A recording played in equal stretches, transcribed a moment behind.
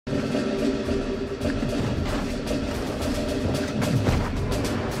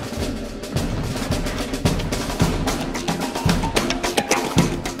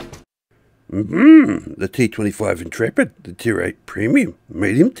The T25 Intrepid, the Tier 8 Premium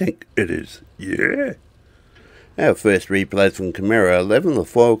Medium Tank it is, yeah. Our first replay is from Camaro 11, the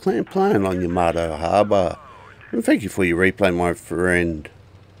Foil Clan, playing on Yamato Harbour. And thank you for your replay, my friend.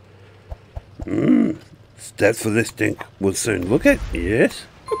 Stats for this tank we'll soon look at, yes.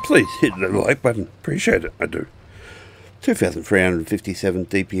 But please hit the like button, appreciate it, I do. 2,357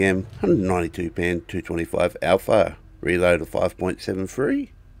 DPM, 192 pan, 225 alpha, reload of 5.73.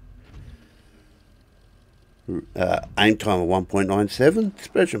 Aim time of 1.97,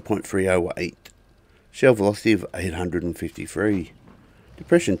 dispersion 0.308, shell velocity of 853,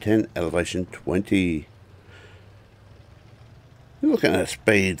 depression 10, elevation 20. You're looking at a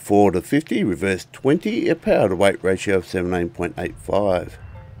speed 4 to 50, reverse 20, a power to weight ratio of 17.85,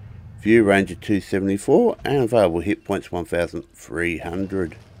 view range of 274, and available hit points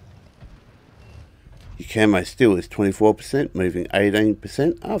 1,300. Your camo still is 24%, moving 18%,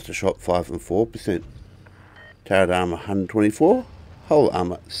 aftershock 5 and 4%. Turret armor 124, hull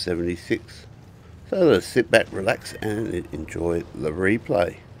armor 76. So let's sit back, relax and enjoy the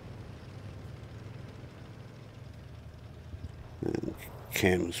replay. And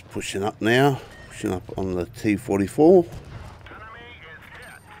cam's pushing up now, pushing up on the T44.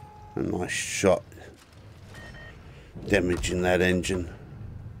 A nice shot, damaging that engine.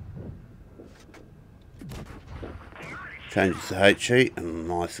 Changes to HE and a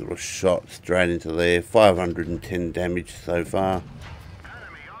nice little shot straight into there. 510 damage so far.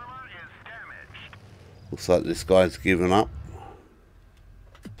 Looks like this guy's given up.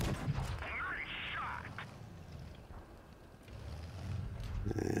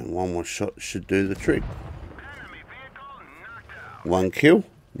 And one more shot should do the trick. One kill,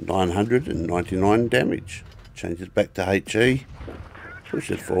 999 damage. Changes back to HE.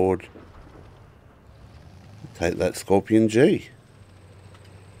 Push it forward. Take that Scorpion G.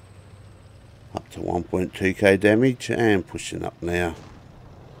 Up to 1.2k damage and pushing up now.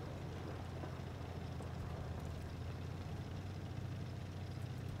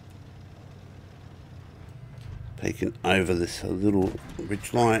 Peeking over this little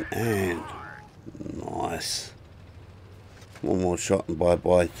ridge line and nice. One more shot and bye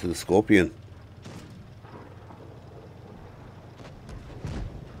bye to the Scorpion.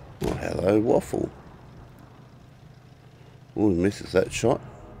 Oh, hello Waffle. Oh, he misses that shot.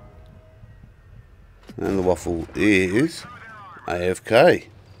 And the Waffle is AFK.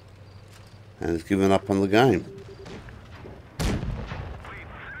 And has given up on the game.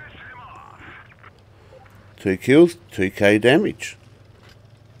 2 kills, 2k damage.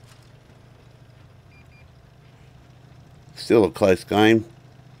 Still a close game.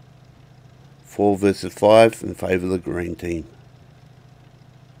 4 versus 5 in favour of the green team.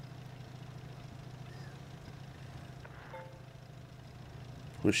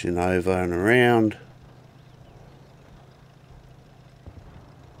 Pushing over and around.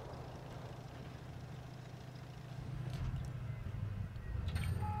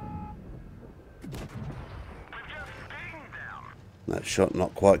 That shot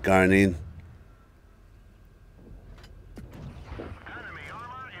not quite going in.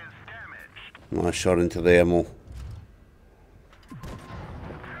 Nice shot into the ammo.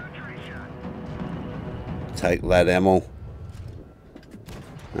 Take that ammo.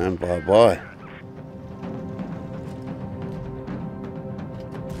 And bye bye.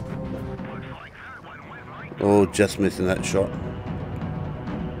 Oh, just missing that shot.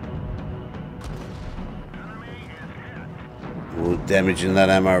 Oh, damaging that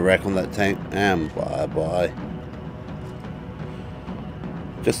ammo rack on that tank. And bye bye.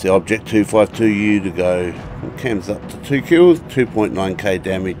 Just the Object 252U to go. Cam's up to 2 kills, 2.9k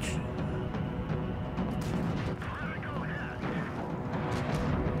damage.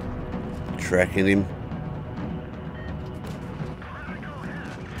 Tracking him.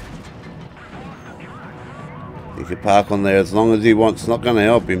 He can park on there as long as he wants, not going to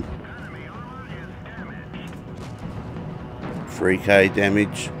help him. 3k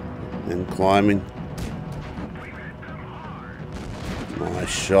damage and climbing. Nice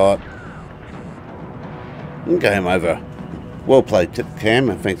shot. And game over. Well played, Cam,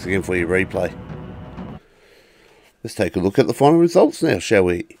 and thanks again for your replay. Let's take a look at the final results now, shall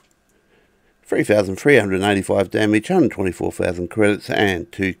we? 3,385 damage, 124,000 credits,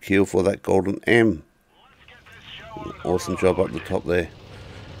 and 2 kill for that golden M. Awesome job up the top there.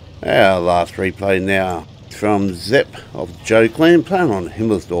 Our last replay now from Zep of Joe Clan, playing on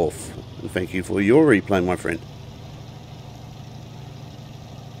Himmersdorf. And thank you for your replay, my friend.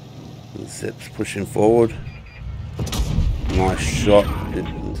 And Zep's pushing forward. Nice shot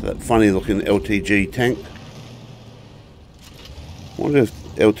into that funny looking LTG tank. I wonder if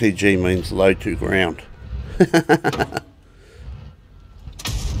LTG means low to ground.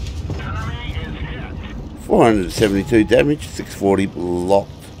 472 damage, 640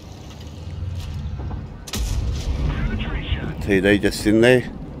 blocked. TD just in there,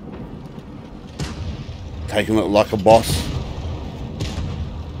 taking it like a boss.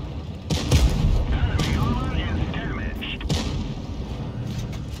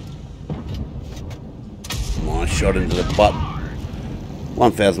 Nice shot into the butt.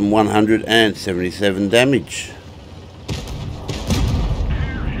 1,177 damage.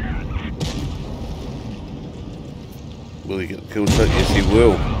 Will he get the kill shot? Yes, he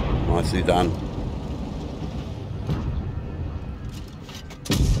will. Nicely done.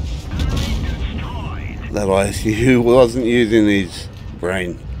 That ISU wasn't using his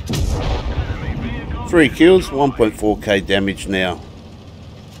brain. 3 kills, 1.4k damage now.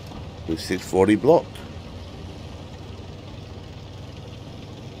 With 640 blocked.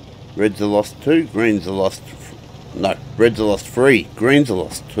 Reds are lost 2, greens are lost... No, reds are lost 3, greens are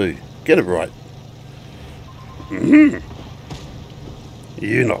lost 2. Get it right.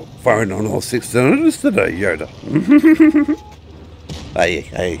 You're not firing on all 6 cylinders today, Yoda.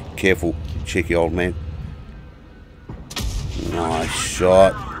 Hey, careful, cheeky old man. Nice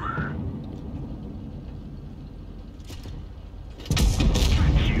shot.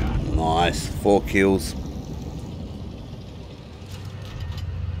 Nice, 4 kills.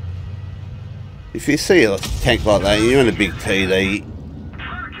 If you see a tank like that, you're in a big TD,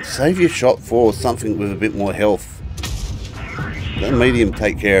 save your shot for something with a bit more health. Let medium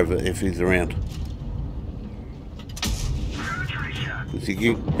take care of it if he's around. Because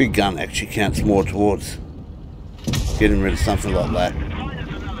your big gun actually counts more towards getting rid of something like that.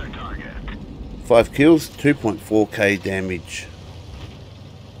 5 kills, 2.4k damage.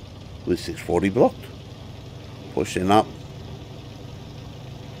 With 640 blocked. Pushing up.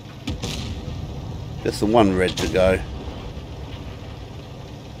 Just the one red to go.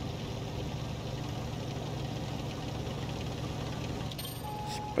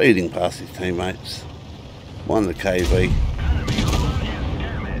 Speeding past his teammates. Won the KV.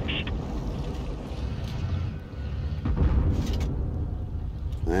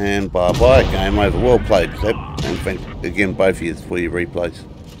 And bye-bye. Game over. Well played, Seb. And thanks again both of you for your replays.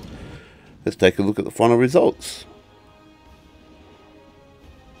 Let's take a look at the final results.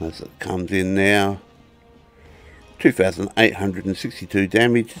 As it comes in now. 2,862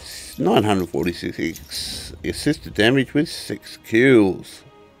 damage, 946 assisted damage with 6 kills.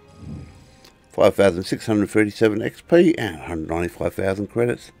 5,637 XP and 195,000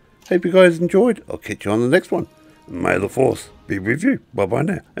 credits. Hope you guys enjoyed. I'll catch you on the next one. May the Force be with you. Bye bye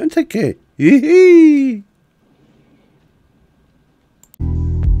now and take care. Yee-hee!